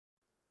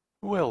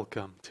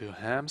Welcome to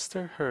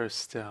Hamster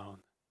Hearthstone.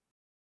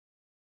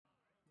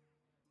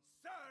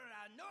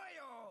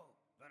 Serranoyo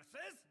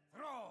versus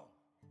Throw.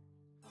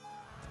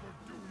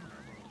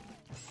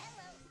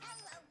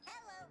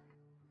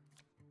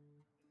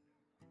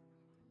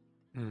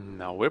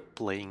 Now we're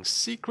playing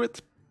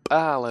Secret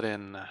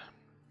Paladin.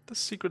 The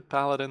Secret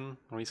Paladin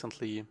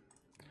recently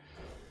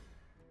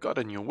got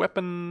a new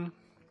weapon,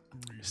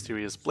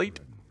 Mysterious Blade.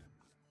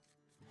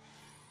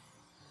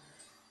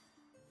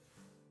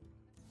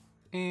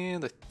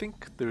 And I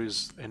think there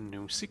is a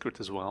new secret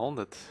as well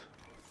that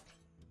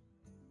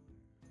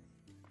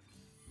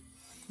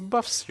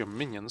buffs your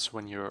minions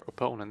when your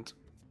opponent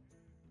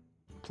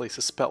plays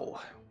a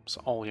spell. So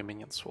all your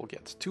minions will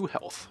get 2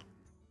 health,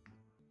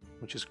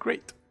 which is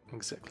great.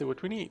 Exactly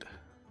what we need.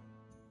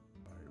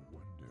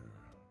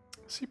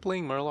 Is he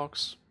playing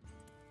Murlocs?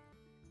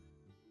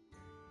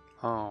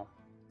 Oh,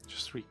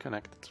 just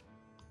reconnected.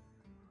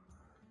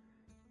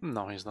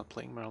 No, he's not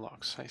playing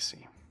Murlocs, I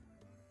see.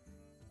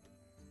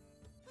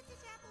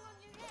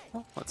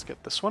 Well, let's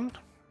get this one.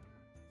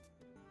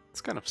 It's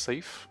kind of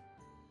safe.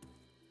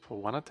 For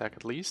one attack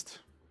at least.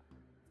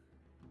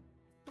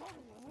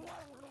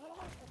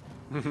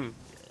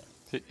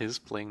 He is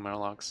playing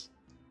Murlocs.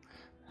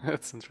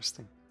 That's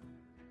interesting.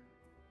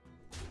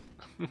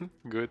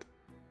 Good.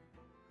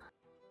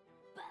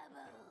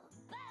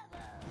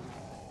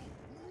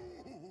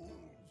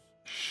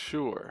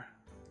 Sure.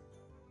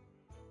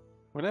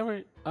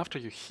 Whenever after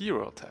your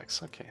hero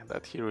attacks, okay,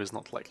 that hero is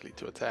not likely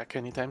to attack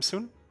anytime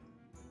soon.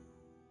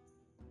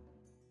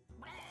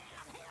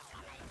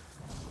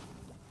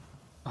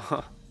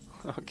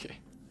 Okay.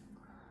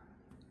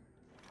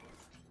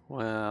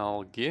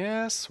 Well,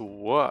 guess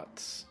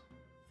what?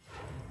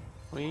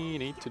 We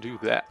need to do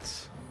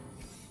that.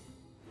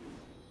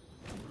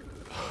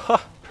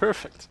 Ha!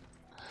 Perfect.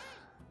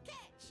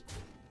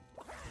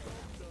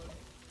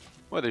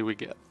 What did we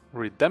get?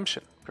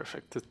 Redemption.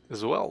 Perfect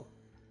as well.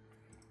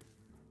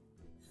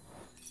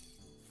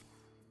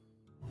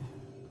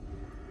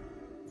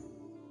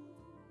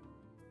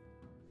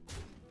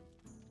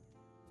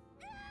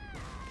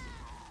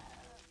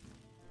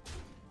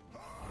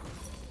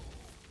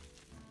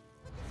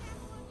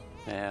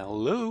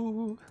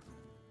 Hello.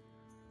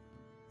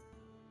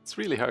 It's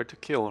really hard to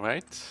kill,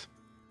 right?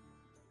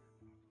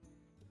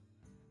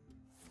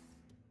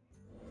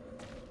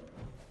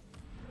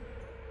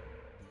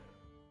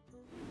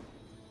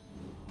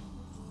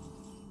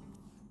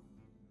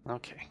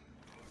 Okay.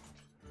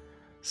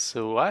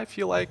 So I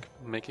feel like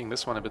making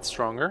this one a bit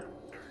stronger.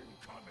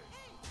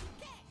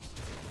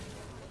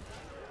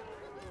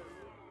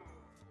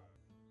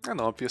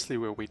 And obviously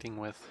we're waiting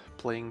with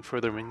playing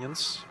further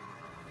minions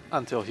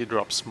until he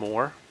drops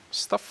more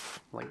stuff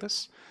like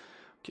this.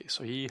 Okay,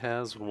 so he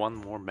has 1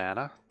 more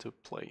mana to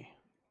play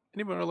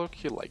any Murloc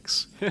he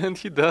likes, and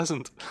he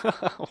doesn't.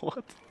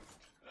 What?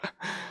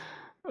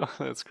 Oh,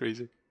 that's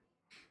crazy.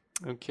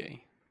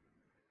 Okay.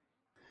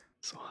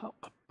 So how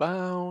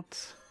about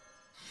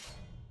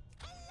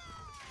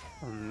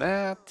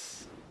that?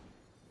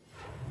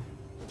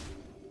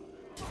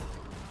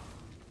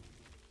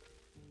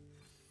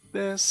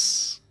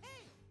 This.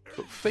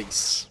 Go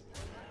face.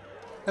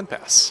 And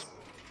pass.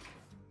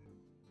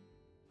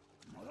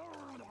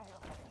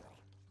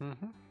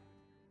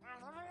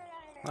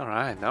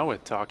 Alright, now we're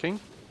talking.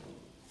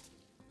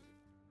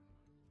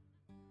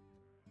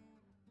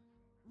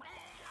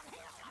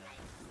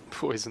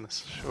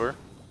 Poisonous, sure.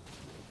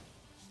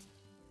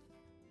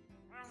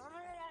 I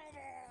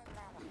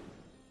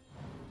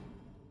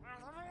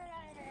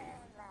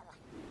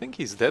think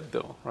he's dead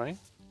though, right?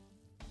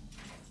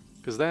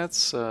 Because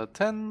that's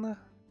 10,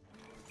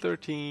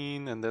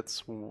 13, and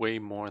that's way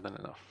more than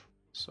enough.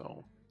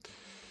 So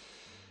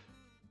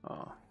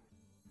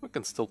we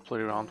can still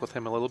play around with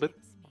him a little bit.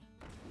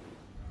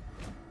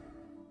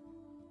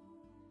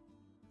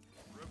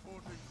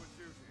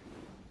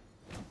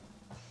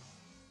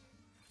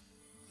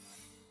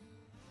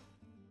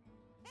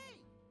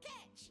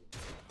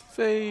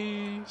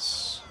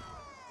 Face.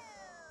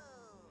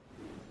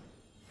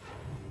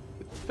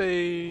 Hit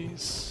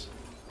face.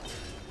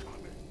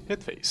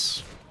 Hit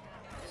face.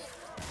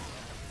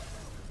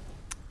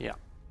 Yeah,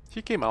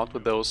 he came out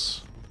with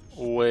those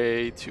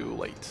way too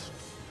late.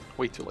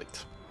 Way too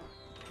late.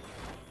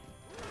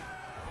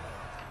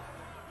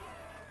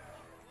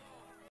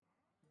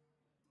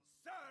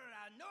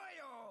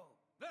 Serranoyo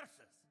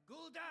versus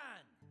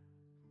Gul'dan.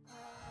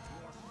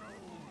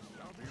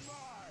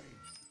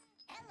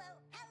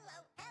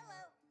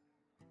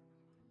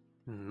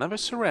 Never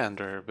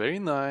surrender, very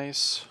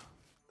nice.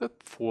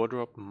 That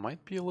 4-drop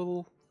might be a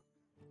little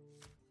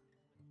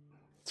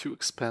too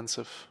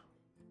expensive.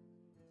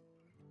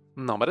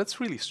 No, but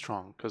it's really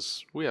strong,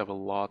 because we have a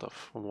lot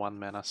of 1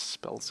 mana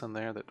spells in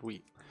there that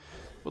we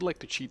would like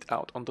to cheat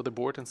out onto the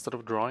board instead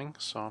of drawing,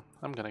 so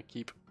I'm gonna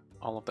keep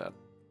all of that.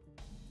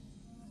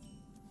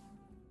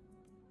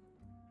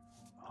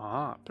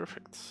 Ah,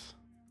 perfect.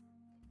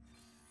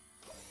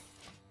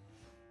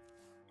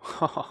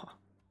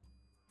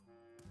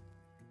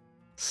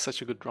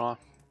 Such a good draw.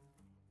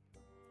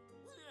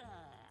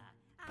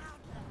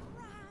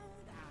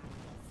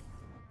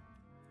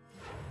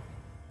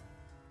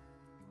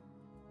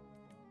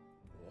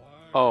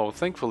 Oh,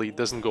 thankfully it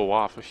doesn't go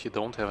off if you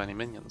don't have any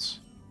minions.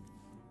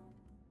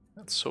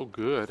 That's so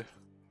good.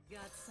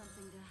 Got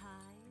something to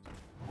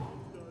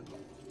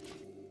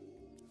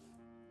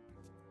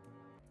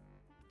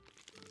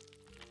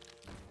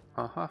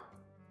hide? Uh-huh.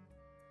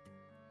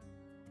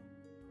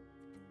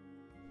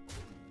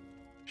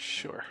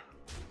 Sure.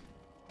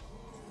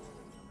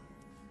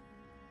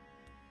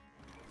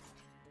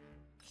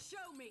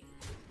 Show me.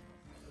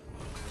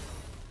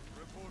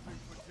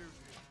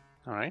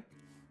 Alright.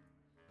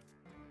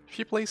 If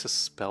he plays a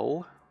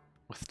spell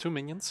with 2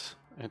 minions,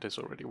 it is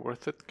already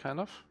worth it, kind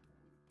of.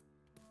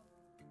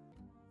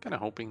 Kinda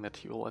hoping that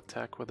he will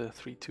attack with a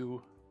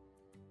 3-2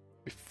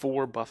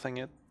 before buffing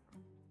it.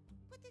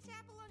 Put this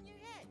apple on your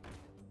head.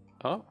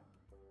 Oh.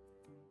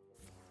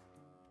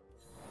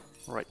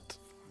 Right.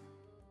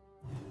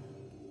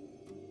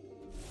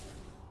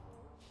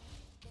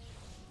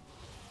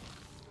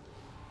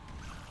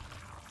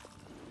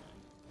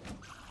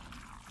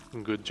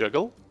 Good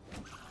juggle.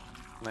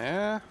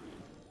 Nah.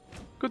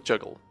 Good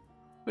juggle.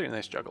 Very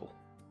nice juggle.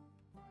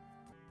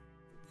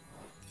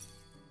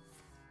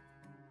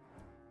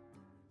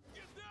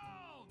 Get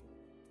down!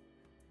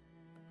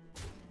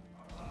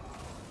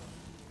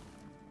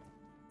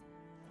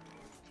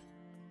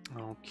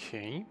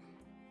 Okay.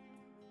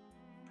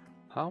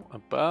 How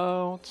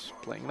about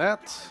playing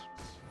that?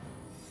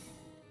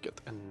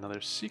 Get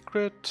another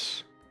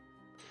secret.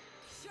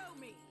 Show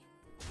me.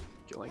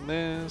 Killing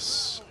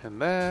this and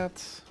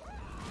that.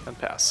 And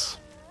pass.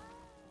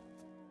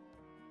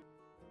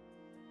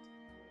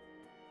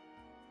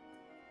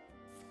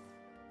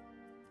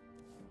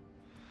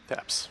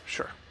 Taps,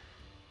 sure.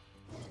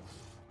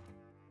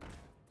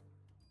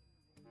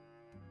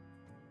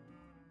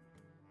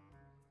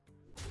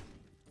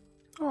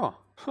 Oh,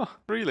 huh,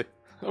 really?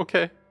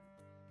 Okay.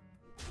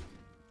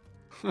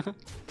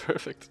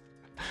 Perfect.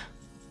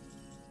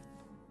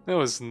 That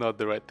was not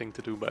the right thing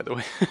to do, by the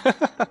way.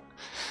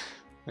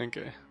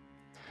 Okay.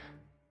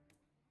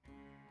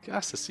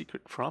 Cast a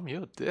secret from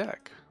your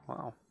deck.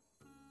 Wow.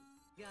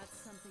 Got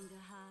something to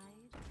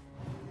hide?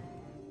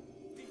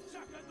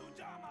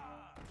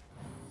 Ichakadujama!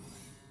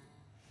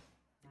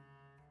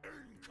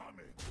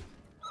 Incoming!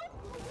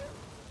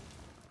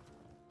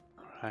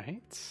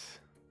 Alright.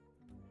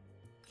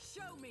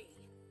 Show me.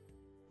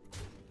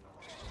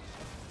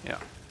 Yeah.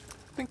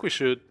 I think we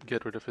should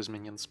get rid of his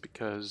minions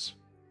because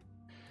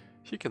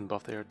he can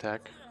buff their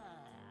attack.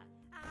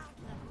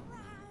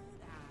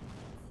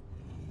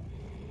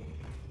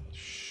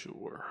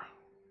 Sure.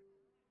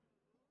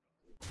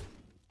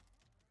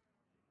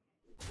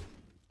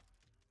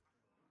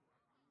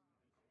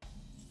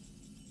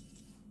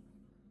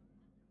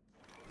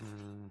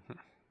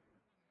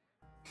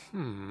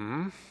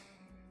 Hmm.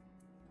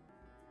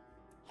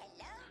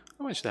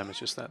 How much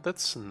damage is that?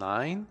 That's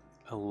 9,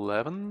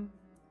 11,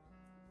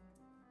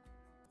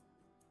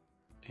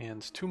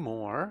 and 2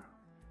 more.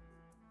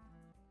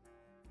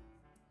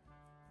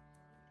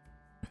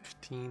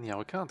 15. Yeah,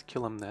 we can't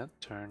kill him that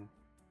turn.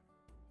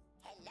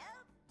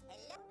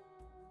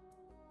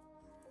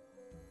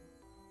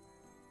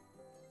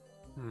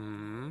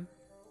 Hmm.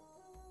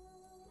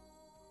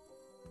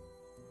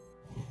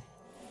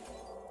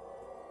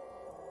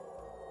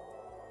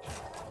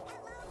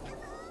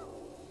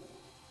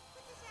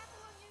 Put this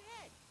apple on your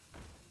head.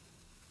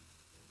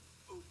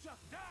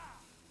 Uchakda!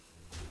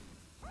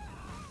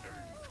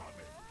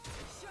 Incoming!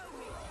 Show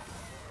me.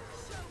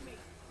 Show me.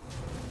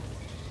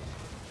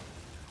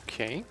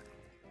 Okay.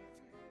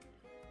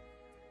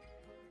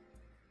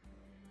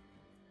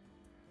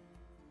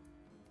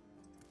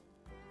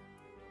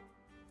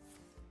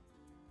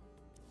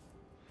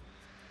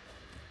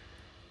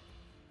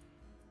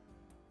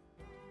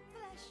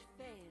 Flesh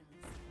fails.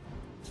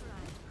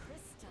 Try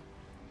crystal.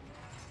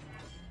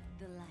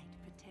 The light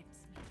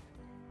protects me.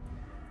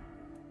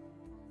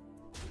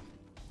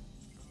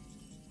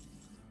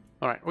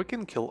 Alright, we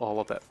can kill all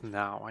of that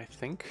now, I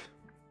think.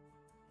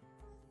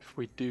 If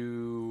we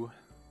do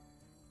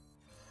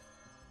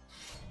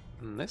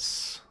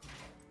this.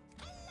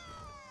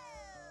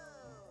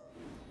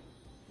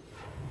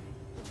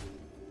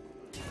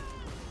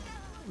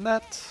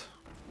 That.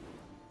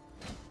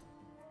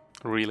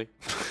 Really?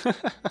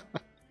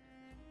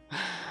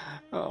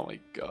 Oh my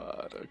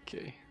god,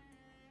 okay.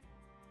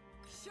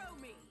 Show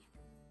me.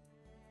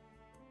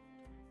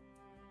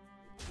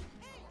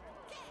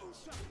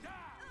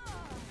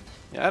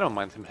 Yeah, I don't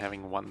mind him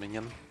having 1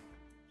 minion.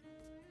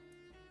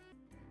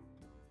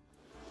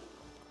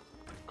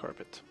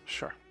 Carpet,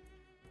 sure.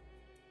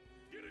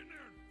 Get in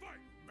there and fight,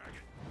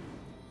 maggot!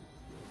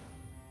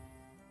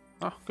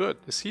 Oh, good.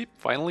 Is he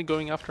finally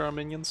going after our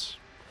minions?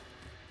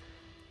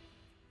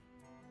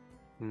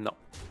 No.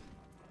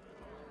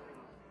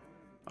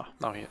 Oh,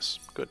 now he is.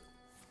 Good.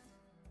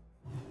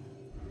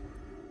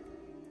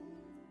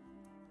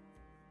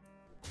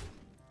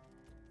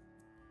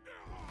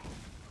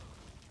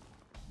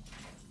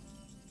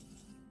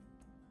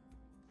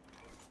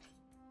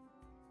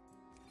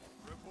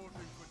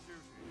 Reporting for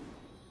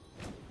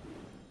duty.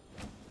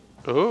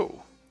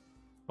 Oh.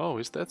 Oh,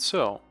 is that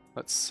so?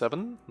 That's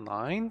 7?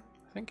 9?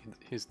 I think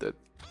he's dead.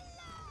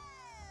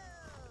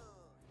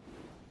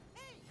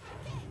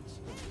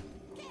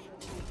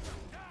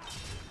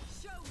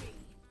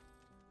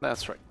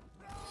 That's right.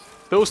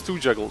 Those two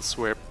juggles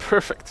were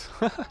perfect.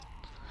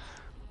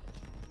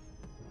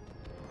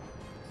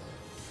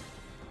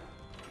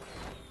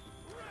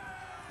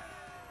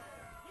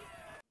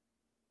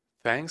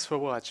 Thanks for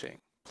watching.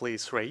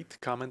 Please rate,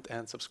 comment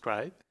and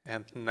subscribe.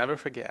 And never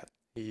forget,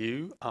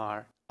 you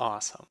are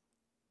awesome.